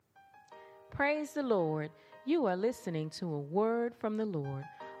Praise the Lord. You are listening to a word from the Lord,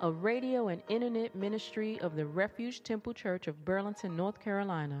 a radio and internet ministry of the Refuge Temple Church of Burlington, North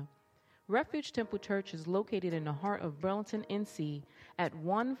Carolina. Refuge Temple Church is located in the heart of Burlington, NC, at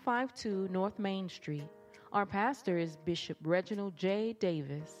 152 North Main Street. Our pastor is Bishop Reginald J.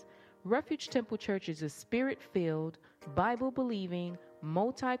 Davis. Refuge Temple Church is a spirit-filled, Bible-believing,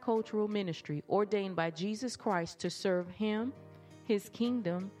 multicultural ministry ordained by Jesus Christ to serve Him, His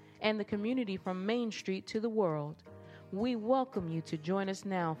kingdom, and the community from Main Street to the world. We welcome you to join us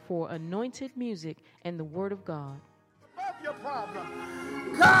now for anointed music and the Word of God. Above your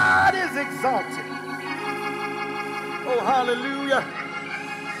problem, God is exalted. Oh, hallelujah.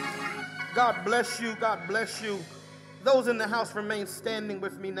 God bless you. God bless you. Those in the house remain standing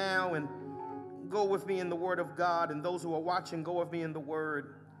with me now and go with me in the Word of God. And those who are watching, go with me in the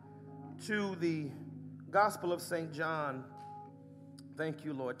Word to the Gospel of St. John. Thank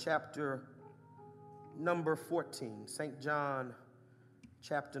you, Lord. Chapter number 14. St. John,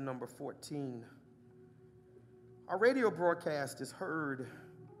 chapter number 14. Our radio broadcast is heard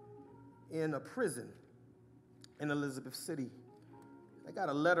in a prison in Elizabeth City. I got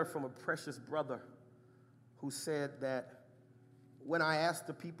a letter from a precious brother who said that when I asked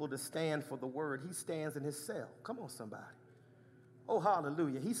the people to stand for the word, he stands in his cell. Come on, somebody. Oh,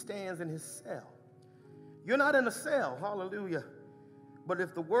 hallelujah. He stands in his cell. You're not in a cell, hallelujah. But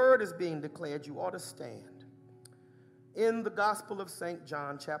if the word is being declared, you ought to stand. In the Gospel of St.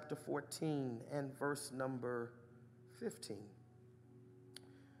 John, chapter 14 and verse number 15.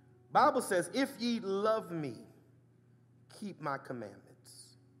 Bible says, if ye love me, keep my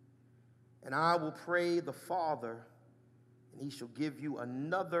commandments. And I will pray the Father, and he shall give you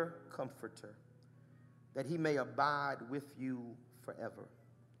another comforter, that he may abide with you forever.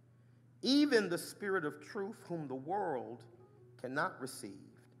 Even the Spirit of truth, whom the world cannot receive,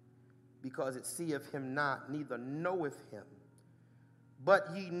 because it seeth him not, neither knoweth him.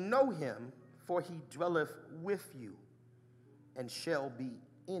 But ye know him, for he dwelleth with you, and shall be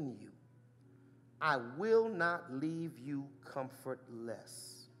in you. I will not leave you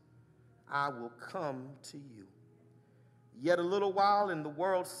comfortless. I will come to you. Yet a little while, and the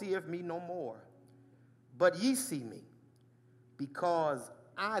world seeth me no more. But ye see me, because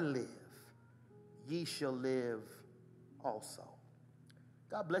I live, ye shall live also.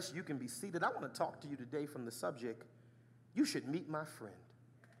 God bless you. You can be seated. I want to talk to you today from the subject, you should meet my friend.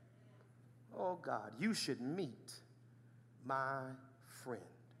 Oh God, you should meet my friend.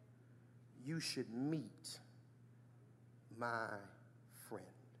 You should meet my friend.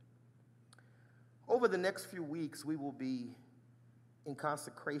 Over the next few weeks, we will be in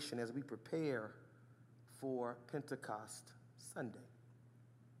consecration as we prepare for Pentecost Sunday.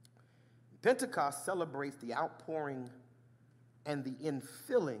 Pentecost celebrates the outpouring and the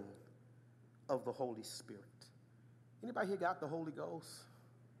infilling of the Holy Spirit. Anybody here got the Holy Ghost?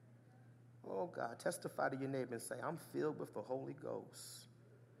 Oh God, testify to your neighbor and say, I'm filled with the Holy Ghost.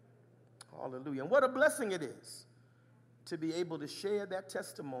 Hallelujah. And what a blessing it is to be able to share that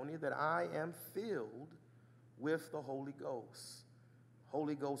testimony that I am filled with the Holy Ghost.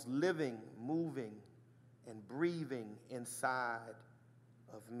 Holy Ghost living, moving, and breathing inside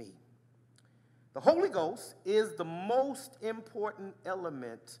of me. The Holy Ghost is the most important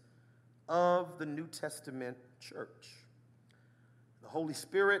element of the New Testament church. The Holy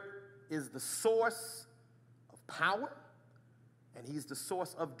Spirit is the source of power, and he's the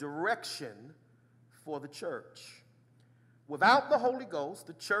source of direction for the church. Without the Holy Ghost,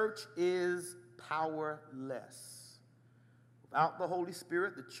 the church is powerless. Without the Holy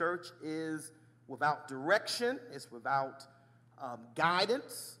Spirit, the church is without direction, it's without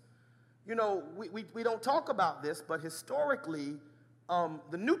guidance. You know, we don't talk about this, but historically,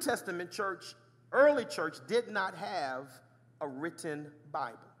 the New Testament church, early church, did not have a written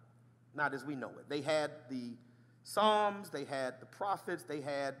Bible, not as we know it. They had the Psalms, they had the prophets, they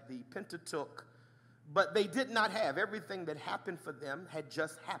had the Pentateuch, but they did not have everything that happened for them had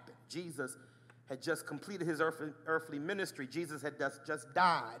just happened. Jesus had just completed his earthly ministry. Jesus had just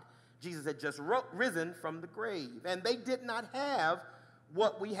died. Jesus had just risen from the grave, and they did not have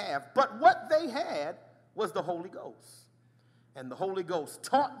what we have. But what they had was the Holy Ghost. And the Holy Ghost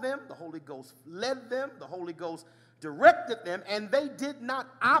taught them, the Holy Ghost led them, the Holy Ghost directed them, and they did not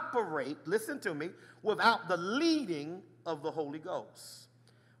operate, listen to me, without the leading of the Holy Ghost.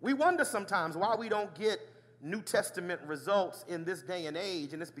 We wonder sometimes why we don't get New Testament results in this day and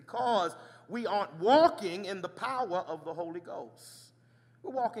age, and it's because we aren't walking in the power of the Holy Ghost.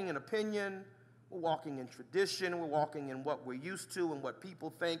 We're walking in opinion, we're walking in tradition, we're walking in what we're used to and what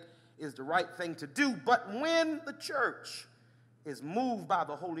people think is the right thing to do. But when the church is moved by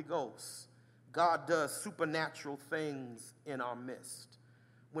the Holy Ghost, God does supernatural things in our midst.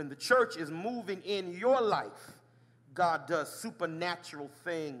 When the church is moving in your life, God does supernatural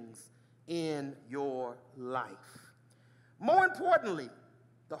things in your life. More importantly,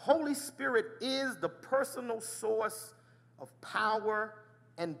 the Holy Spirit is the personal source of power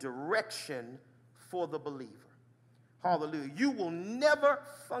and direction for the believer. Hallelujah. You will never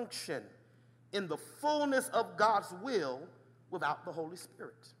function in the fullness of God's will without the Holy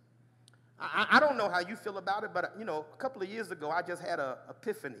Spirit. I don't know how you feel about it, but, a couple of years ago, I just had an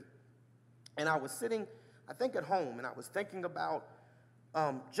epiphany. And I was sitting, I think, at home, and I was thinking about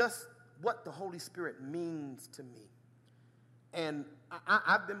just what the Holy Spirit means to me. And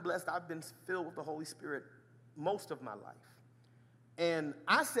I've been blessed. I've been filled with the Holy Spirit most of my life. And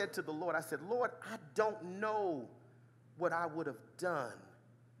I said to the Lord, Lord, I don't know what I would have done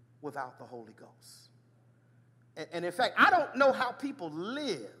without the Holy Ghost. And in fact, I don't know how people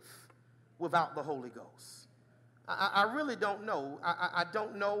live without the Holy Ghost. I really don't know. I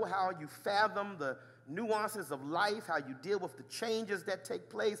don't know how you fathom the nuances of life, how you deal with the changes that take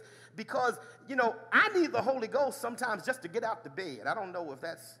place. Because, I need the Holy Ghost sometimes just to get out the bed. I don't know if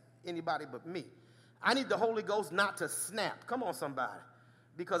that's anybody but me. I need the Holy Ghost not to snap. Come on, somebody.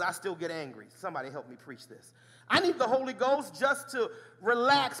 Because I still get angry. Somebody help me preach this. I need the Holy Ghost just to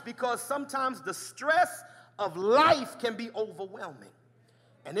relax because sometimes the stress of life can be overwhelming.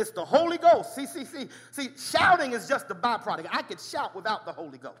 And it's the Holy Ghost. See, shouting is just a byproduct. I could shout without the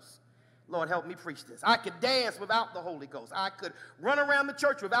Holy Ghost. Lord, help me preach this. I could dance without the Holy Ghost. I could run around the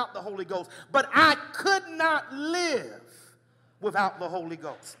church without the Holy Ghost. But I could not live without the Holy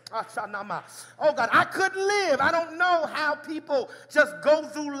Ghost. Oh, God, I couldn't live. I don't know how people just go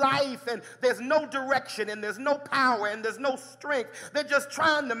through life and there's no direction and there's no power and there's no strength. They're just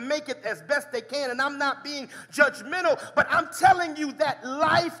trying to make it as best they can. And I'm not being judgmental, but I'm telling you that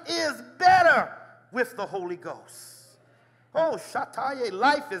life is better with the Holy Ghost. Oh, Shataye,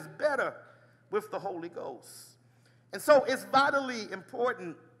 life is better with the Holy Ghost. And so it's vitally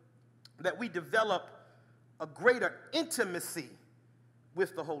important that we develop a greater intimacy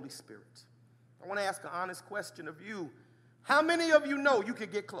with the Holy Spirit. I want to ask an honest question of you. How many of you know you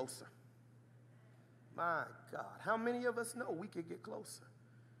could get closer? My God, how many of us know we could get closer?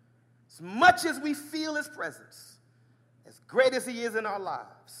 As much as we feel His presence, as great as He is in our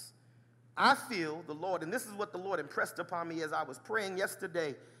lives, I feel the Lord, and this is what the Lord impressed upon me as I was praying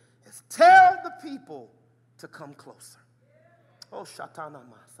yesterday, is tell the people to come closer. Oh, Shatana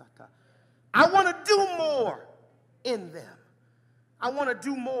Masata. I want to do more in them. I want to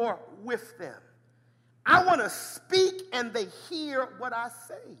do more with them. I want to speak and they hear what I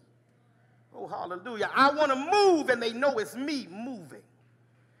say. Oh, hallelujah. I want to move and they know it's me moving.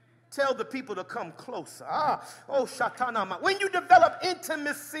 Tell the people to come closer. Oh, Shatanama. When you develop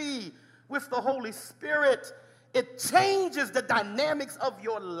intimacy with the Holy Spirit, it changes the dynamics of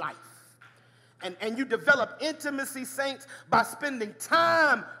your life. And you develop intimacy, saints, by spending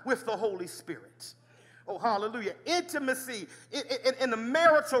time with the Holy Spirit. Oh, hallelujah. Intimacy in a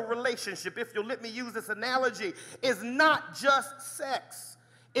marital relationship, if you'll let me use this analogy, is not just sex.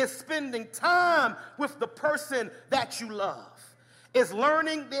 It's spending time with the person that you love. It's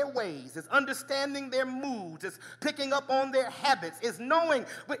learning their ways. It's understanding their moods. It's picking up on their habits. It's knowing,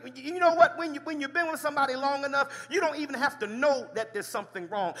 you know what, when you've been with somebody long enough, you don't even have to know that there's something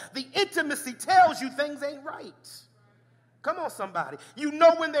wrong. The intimacy tells you things ain't right. Come on, somebody. You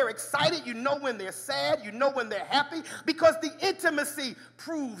know when they're excited. You know when they're sad. You know when they're happy because the intimacy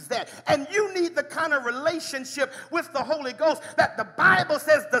proves that. And you need the kind of relationship with the Holy Ghost that the Bible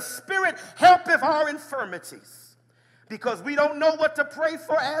says the Spirit helpeth our infirmities. Because we don't know what to pray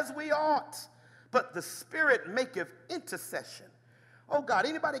for as we ought. But the Spirit maketh intercession. Oh, God,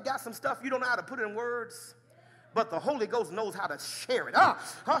 anybody got some stuff you don't know how to put in words? But the Holy Ghost knows how to share it.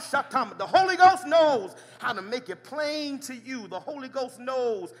 The Holy Ghost knows how to make it plain to you. The Holy Ghost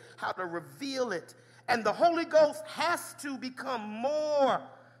knows how to reveal it. And the Holy Ghost has to become more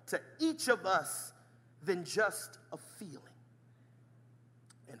to each of us than just a feeling.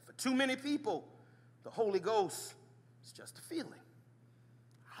 And for too many people, the Holy Ghost is just a feeling.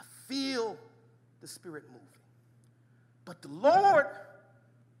 I feel the Spirit moving. But the Lord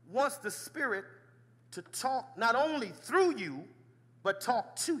wants the Spirit to talk not only through you, but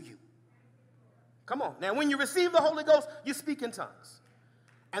talk to you. Come on. Now, when you receive the Holy Ghost, you speak in tongues.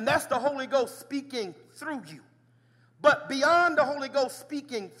 And that's the Holy Ghost speaking through you. But beyond the Holy Ghost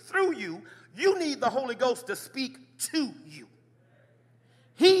speaking through you, you need the Holy Ghost to speak to you.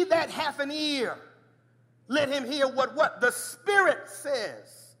 He that hath an ear, let him hear what the Spirit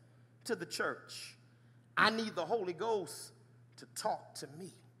says to the church. I need the Holy Ghost to talk to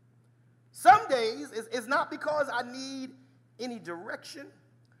me. Some days it's not because I need any direction,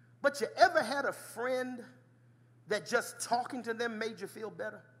 but you ever had a friend that just talking to them made you feel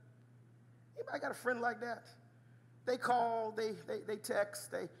better? Anybody got a friend like that? They call, they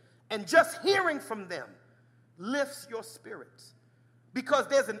text, and just hearing from them lifts your spirits because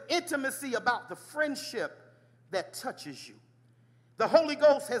there's an intimacy about the friendship that touches you. The Holy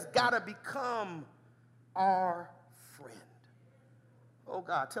Ghost has got to become our friend. Oh,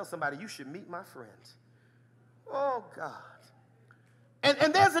 God, tell somebody you should meet my friend. Oh, God.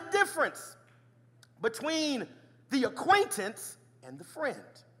 And there's a difference between the acquaintance and the friend.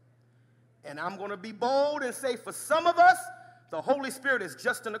 And I'm going to be bold and say for some of us, the Holy Spirit is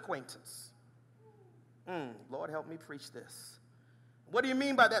just an acquaintance. Lord, help me preach this. What do you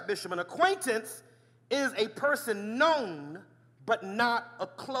mean by that, Bishop? An acquaintance is a person known but not a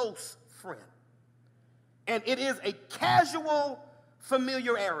close friend. And it is a casual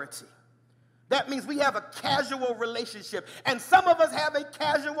familiarity. That means we have a casual relationship. And some of us have a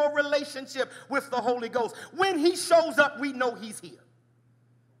casual relationship with the Holy Ghost. When he shows up, we know he's here.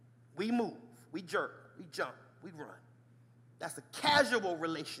 We move, we jerk, we jump, we run. That's a casual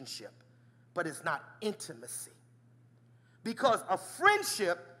relationship, but it's not intimacy. Because a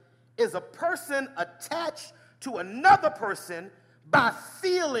friendship is a person attached to another person by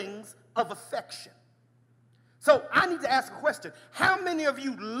feelings of affection. So I need to ask a question. How many of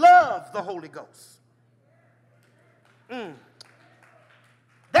you love the Holy Ghost?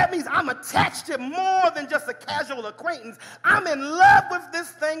 That means I'm attached to more than just a casual acquaintance. I'm in love with this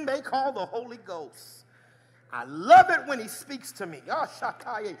thing they call the Holy Ghost. I love it when he speaks to me.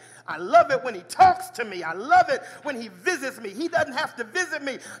 I love it when he talks to me. I love it when he visits me. He doesn't have to visit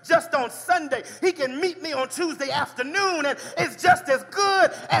me just on Sunday. He can meet me on Tuesday afternoon, and it's just as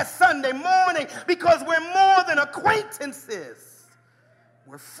good as Sunday morning because we're more than acquaintances.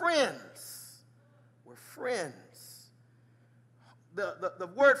 We're friends. We're friends. The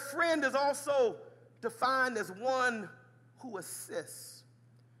word friend is also defined as one who assists.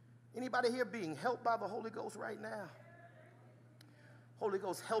 Anybody here being helped by the Holy Ghost right now? Holy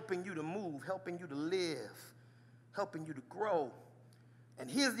Ghost helping you to move, helping you to live, helping you to grow. And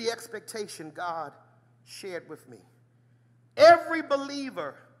here's the expectation God shared with me. Every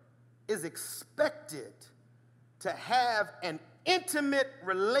believer is expected to have an intimate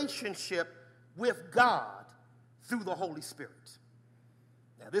relationship with God through the Holy Spirit.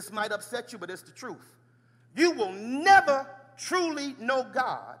 Now, this might upset you, but it's the truth. You will never truly know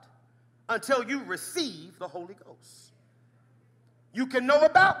God until you receive the Holy Ghost. You can know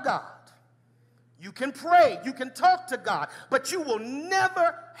about God. You can pray. You can talk to God. But you will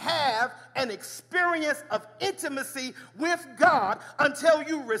never have an experience of intimacy with God until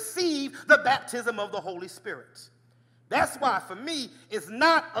you receive the baptism of the Holy Spirit. That's why, for me, it's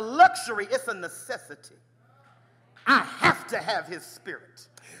not a luxury, it's a necessity. I have to have his Spirit.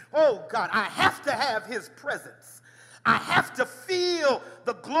 Oh, God, I have to have his presence. I have to feel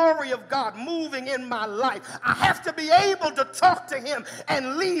the glory of God moving in my life. I have to be able to talk to him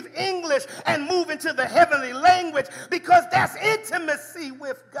and leave English and move into the heavenly language because that's intimacy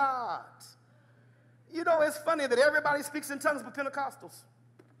with God. You know, it's funny that everybody speaks in tongues but Pentecostals.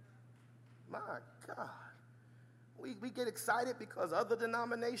 My God. We get excited because other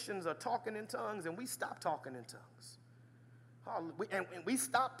denominations are talking in tongues and we stop talking in tongues. And we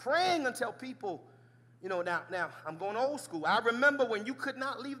stop praying until people... You know, now I'm going old school. I remember when you could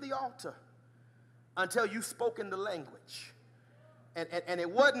not leave the altar until you spoke in the language. And it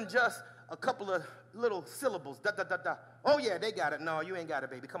wasn't just a couple of little syllables. Da, da, da, da. Oh, yeah, they got it. No, you ain't got it,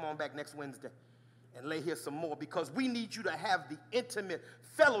 baby. Come on back next Wednesday and lay here some more because we need you to have the intimate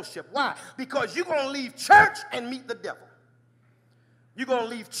fellowship. Why? Because you're going to leave church and meet the devil. You're going to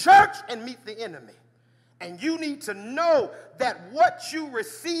leave church and meet the enemy. And you need to know that what you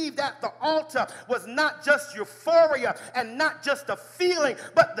received at the altar was not just euphoria and not just a feeling,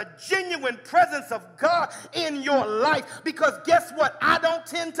 but the genuine presence of God in your life. Because guess what? I don't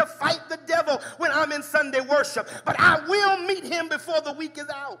tend to fight the devil when I'm in Sunday worship, but I will meet him before the week is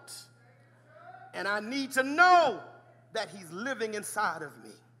out. And I need to know that he's living inside of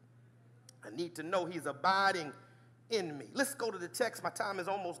me. I need to know he's abiding in me. Let's go to the text. My time is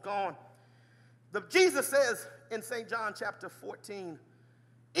almost gone. Jesus says in St. John chapter 14,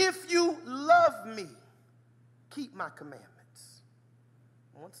 if you love me, keep my commandments.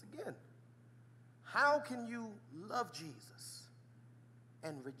 Once again, how can you love Jesus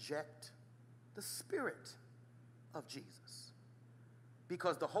and reject the Spirit of Jesus?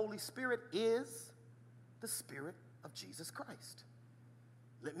 Because the Holy Spirit is the Spirit of Jesus Christ.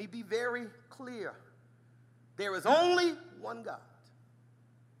 Let me be very clear. There is only one God.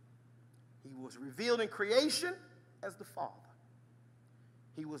 He was revealed in creation as the Father.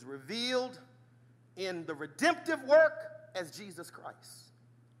 He was revealed in the redemptive work as Jesus Christ.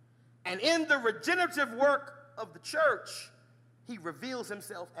 And in the regenerative work of the church, he reveals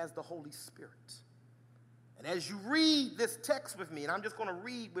himself as the Holy Spirit. And as you read this text with me, and I'm just going to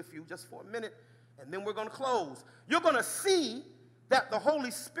read with you just for a minute, and then we're going to close, you're going to see that the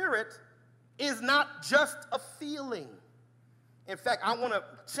Holy Spirit is not just a feeling. In fact, I want to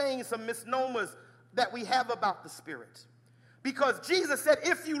change some misnomers that we have about the Spirit. Because Jesus said,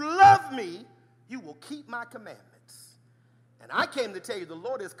 if you love me, you will keep my commandments. And I came to tell you, the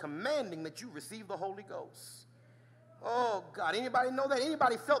Lord is commanding that you receive the Holy Ghost. Oh, God, anybody know that?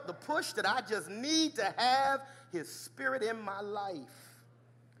 Anybody felt the push that I just need to have his Spirit in my life?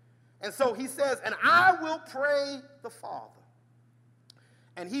 And so he says, and I will pray the Father,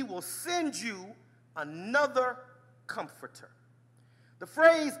 and he will send you another comforter. The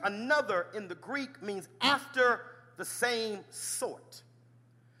phrase another in the Greek means after the same sort.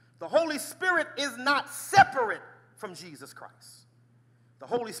 The Holy Spirit is not separate from Jesus Christ. The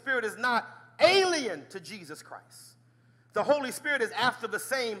Holy Spirit is not alien to Jesus Christ. The Holy Spirit is after the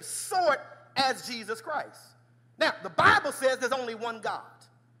same sort as Jesus Christ. Now, the Bible says there's only one God.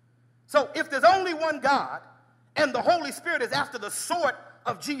 So if there's only one God and the Holy Spirit is after the sort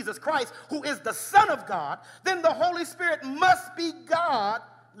of Jesus Christ, who is the Son of God, then the Holy Spirit must be God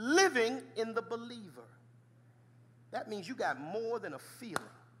living in the believer. That means you got more than a feeling.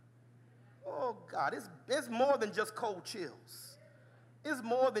 Oh, God, it's more than just cold chills. It's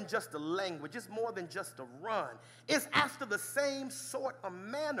more than just a language. It's more than just a run. It's after the same sort of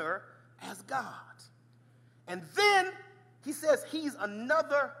manner as God. And then he says he's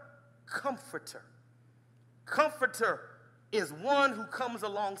another comforter. Comforter is one who comes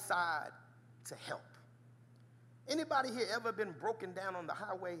alongside to help. Anybody here ever been broken down on the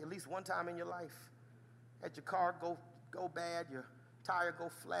highway at least one time in your life? Had your car go bad, your tire go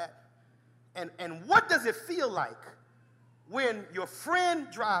flat? And what does it feel like when your friend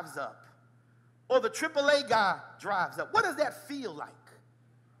drives up or the AAA guy drives up? What does that feel like?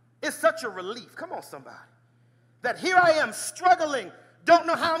 It's such a relief. Come on, somebody. That here I am struggling, don't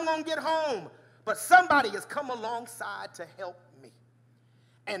know how I'm going to get home, but somebody has come alongside to help me.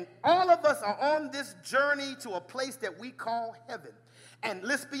 And all of us are on this journey to a place that we call heaven. And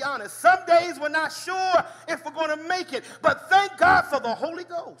let's be honest, some days we're not sure if we're going to make it, but thank God for the Holy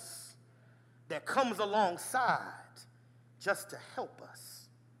Ghost that comes alongside just to help us.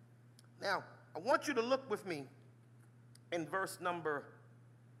 Now, I want you to look with me in verse number,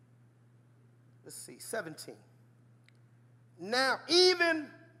 17. Now, even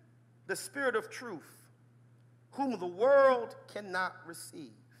the Spirit of truth, whom the world cannot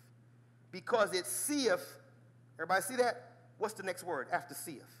receive, because it seeth, everybody see that? What's the next word after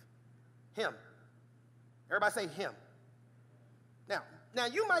seeth? Him. Everybody say him. Now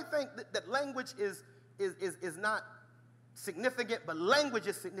you might think that language is not significant, but language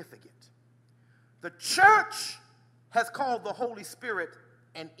is significant. The church has called the Holy Spirit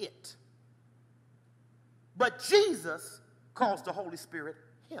an it. But Jesus calls the Holy Spirit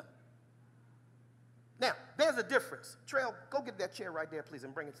him. Now, there's a difference. Trail, go get that chair right there, please,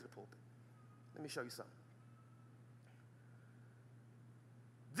 and bring it to the pulpit. Let me show you something.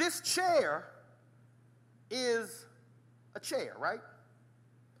 This chair is a chair, right?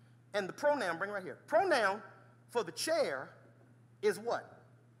 And the pronoun, bring it right here. Pronoun for the chair is what?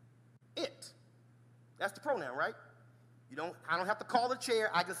 It. That's the pronoun, right? I don't have to call the chair.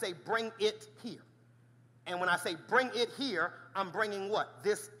 I can say bring it here. And when I say bring it here, I'm bringing what?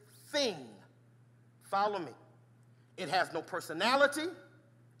 This thing. Follow me. It has no personality.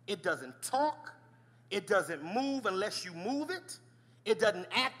 It doesn't talk. It doesn't move unless you move it. It doesn't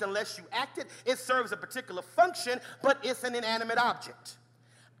act unless you act it. It serves a particular function, but it's an inanimate object.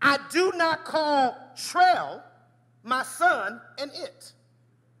 I do not call Trell, my son, an it.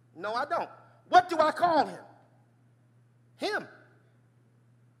 No, I don't. What do I call him? Him.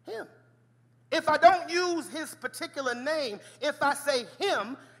 Him. If I don't use his particular name, if I say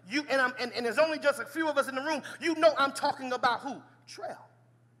him, and there's only just a few of us in the room, you know I'm talking about who? Trell.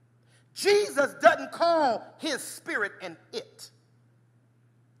 Jesus doesn't call his spirit an it.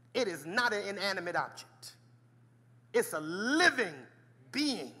 It is not an inanimate object. It's a living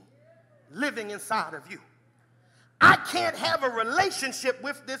being living inside of you. I can't have a relationship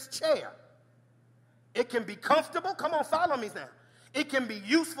with this chair. It can be comfortable. Come on, follow me now. It can be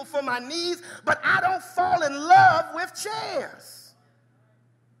useful for my needs, but I don't fall in love with chairs.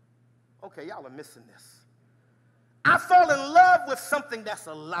 Okay, y'all are missing this. I fall in love with something that's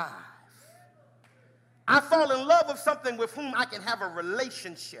alive. I fall in love with something with whom I can have a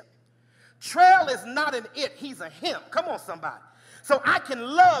relationship. Trail is not an it, he's a him. Come on, somebody. So I can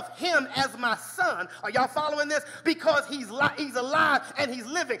love him as my son. Are y'all following this? Because he's alive and he's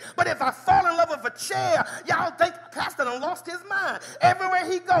living. But if I fall in love with a chair, y'all think Pastor done lost his mind. Everywhere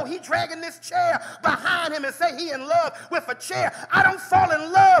he go, he dragging this chair behind him and say he in love with a chair. I don't fall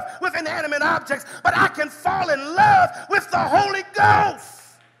in love with inanimate objects, but I can fall in love with the Holy Ghost.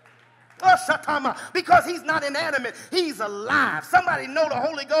 Oh, Shatama, because he's not inanimate, he's alive. Somebody know the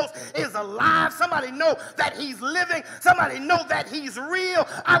Holy Ghost is alive. Somebody know that he's living. Somebody know that he's real.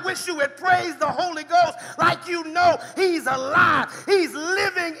 I wish you would praise the Holy Ghost like you know he's alive. He's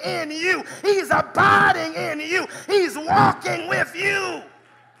living in you. He's abiding in you. He's walking with you.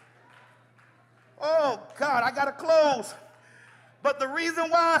 Oh, God, I got to close. But the reason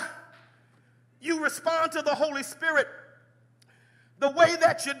why you respond to the Holy Spirit the way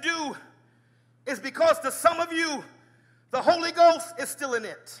that you do is because to some of you, the Holy Ghost is still in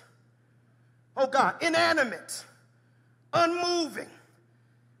it. Oh God, inanimate, unmoving.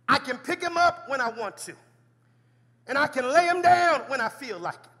 I can pick him up when I want to, and I can lay him down when I feel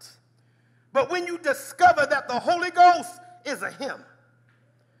like it. But when you discover that the Holy Ghost is a him,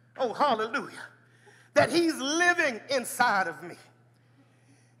 oh hallelujah, that he's living inside of me.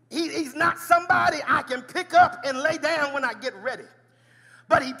 He's not somebody I can pick up and lay down when I get ready.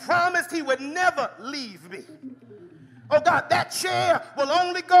 But he promised he would never leave me. Oh God, that chair will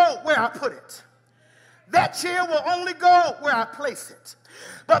only go where I put it. That chair will only go where I place it.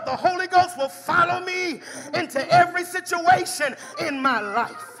 But the Holy Ghost will follow me into every situation in my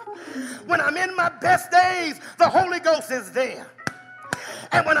life. When I'm in my best days, the Holy Ghost is there.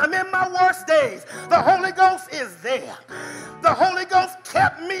 And when I'm in my worst days, the Holy Ghost is there. The Holy Ghost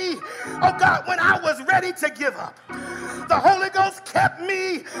kept me, oh God, when I was ready to give up. The Holy Ghost kept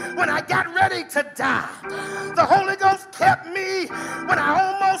me when I got ready to die. The Holy Ghost kept me when I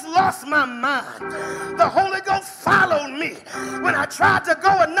almost lost my mind. The Holy Ghost followed me when I tried to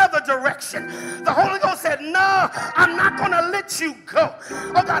go another direction. The Holy Ghost said, no, I'm not going to let you go.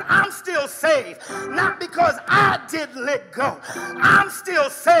 Oh God, I'm still saved. Not because I didn't let go. I'm still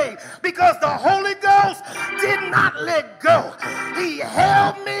saved because the Holy Ghost did not let go. He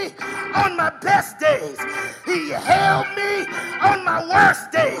held me on my best days. He held me on my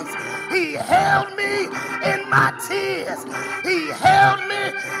worst days. He held me in my tears. He held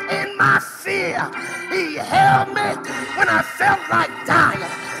me in my fear. He held me when I felt like dying.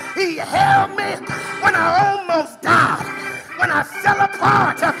 He held me when I almost died. When I fell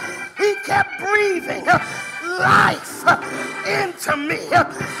apart, he kept breathing life into me.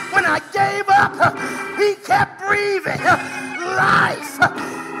 When I gave up, he kept breathing life,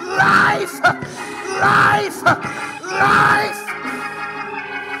 life, life, life.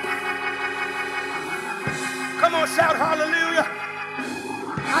 Come on, shout hallelujah.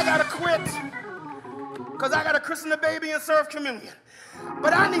 I gotta quit because I gotta christen the baby and serve communion.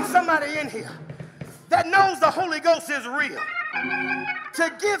 But I need somebody in here that knows the Holy Ghost is real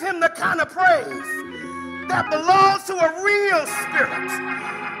to give him the kind of praise that belongs to a real spirit.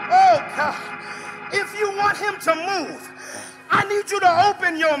 Oh God, if you want him to move, I need you to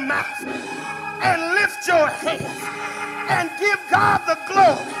open your mouth and lift your hands and give God the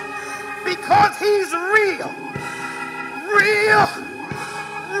glory because he's real, real,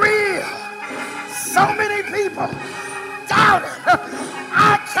 real. So many people doubt it.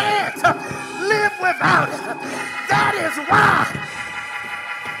 I can't live without it. That is why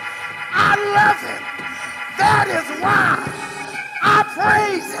I love him. That is why I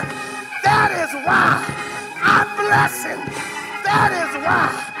praise him. That is why I bless him. That is why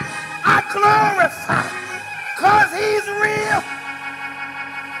I glorify him. Because he's real.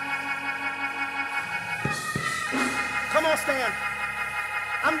 Come on, stand.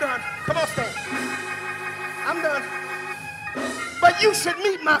 I'm done. Come on, stand. I'm done. But you should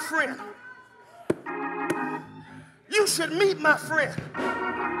meet my friend. You should meet my friend.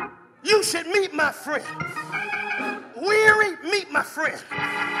 You should meet my friend. Weary, meet my friend.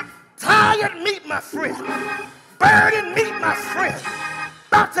 Tired, meet my friend. Burdened, meet my friend.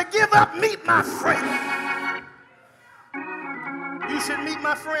 About to give up, meet my friend. You should meet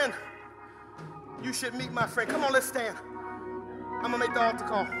my friend. You should meet my friend. Come on, let's stand. I'm going to make the altar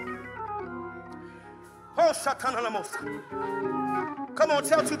call. Oh, Shatana Lamosa. Come on,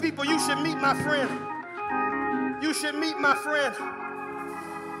 tell two people you should meet my friend. You should meet my friend.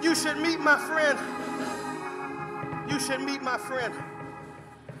 You should meet my friend. You should meet my friend.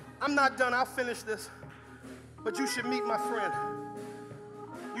 I'm not done. I'll finish this. But you should meet my friend.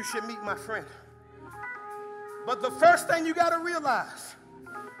 You should meet my friend. But the first thing you got to realize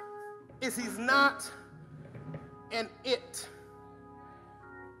is he's not an it.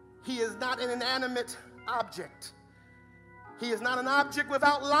 He is not an inanimate object. He is not an object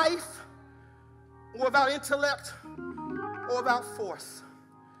without life or without intellect or without force.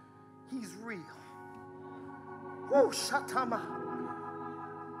 He's real. Oh, Shatama.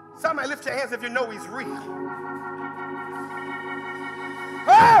 Somebody lift your hands if you know he's real.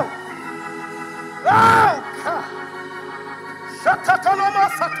 Oh! Oh, God. Shatatanama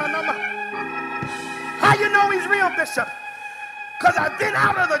Satanama. How you know he's real, Bishop? Because I've been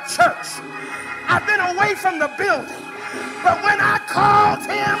out of the church. I've been away from the building. But when I called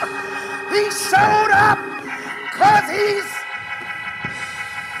him, he showed up because he's...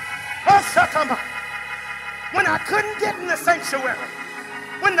 Oh, Shatama. When I couldn't get in the sanctuary,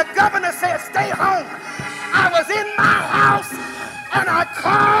 when the governor said, stay home, I was in my house and I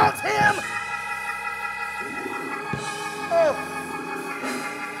called him. Oh,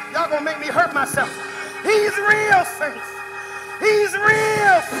 y'all gonna make me hurt myself. He's real, saints. He's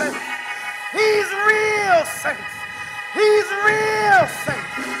real, saints. He's real, saints. He's real,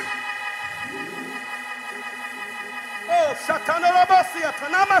 saints. Oh, Shatanarabasia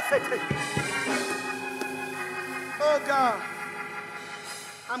Tanamasete. Oh, God.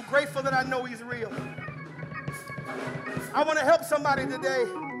 I'm grateful that I know he's real. I want to help somebody today.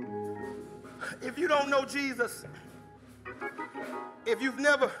 If you don't know Jesus, if you've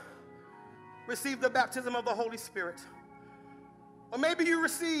never received the baptism of the Holy Spirit, or maybe you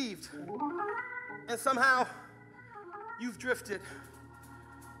received and somehow you've drifted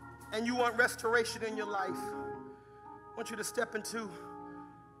and you want restoration in your life, I want you to step into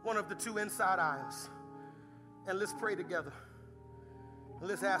one of the two inside aisles and let's pray together. And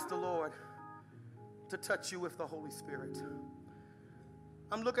let's ask the Lord to touch you with the Holy Spirit.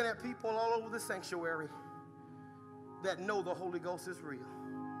 I'm looking at people all over the sanctuary that know the Holy Ghost is real.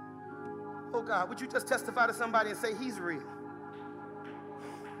 Oh, God, would you just testify to somebody and say, he's real?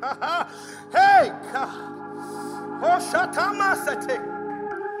 Hey, God. Oh, Shatamasate.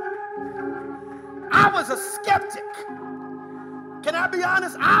 I was a skeptic. Can I be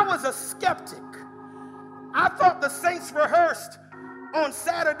honest? I was a skeptic. I thought the saints rehearsed on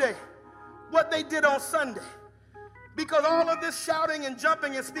Saturday what they did on Sunday, because all of this shouting and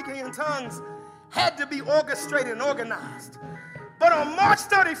jumping and speaking in tongues had to be orchestrated and organized. But on March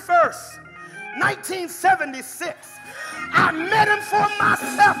 31st, 1976, I met him for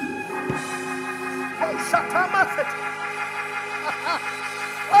myself. Oh,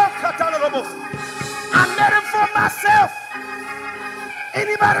 I met him for myself.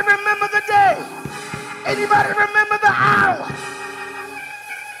 Anybody remember the day? Anybody remember the hour?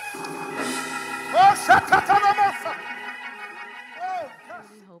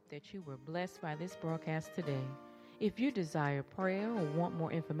 We hope that you were blessed by this broadcast today. If you desire prayer or want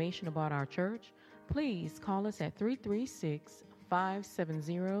more information about our church, please call us at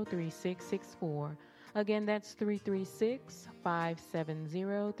 336-570-3664. Again, that's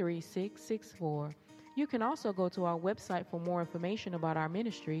 336-570-3664. You can also go to our website for more information about our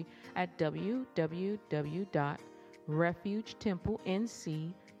ministry at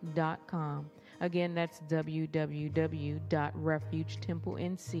www.refugetemple.nc.com. Again, that's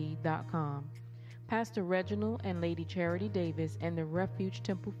www.refugetemple.nc.com. Pastor Reginald and Lady Charity Davis and the Refuge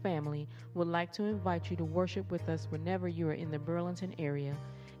Temple family would like to invite you to worship with us whenever you are in the Burlington area.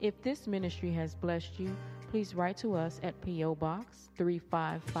 If this ministry has blessed you, please write to us at P.O. Box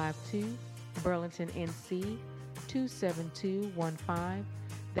 3552, Burlington, NC 27215.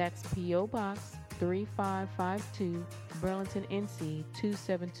 That's P.O. Box 3552, Burlington, NC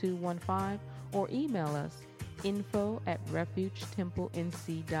 27215, or email us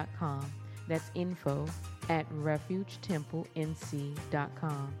info@refugetemple.nc.com. That's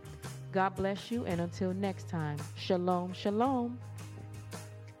info@refugetemple.nc.com. God bless you, and until next time, shalom, shalom.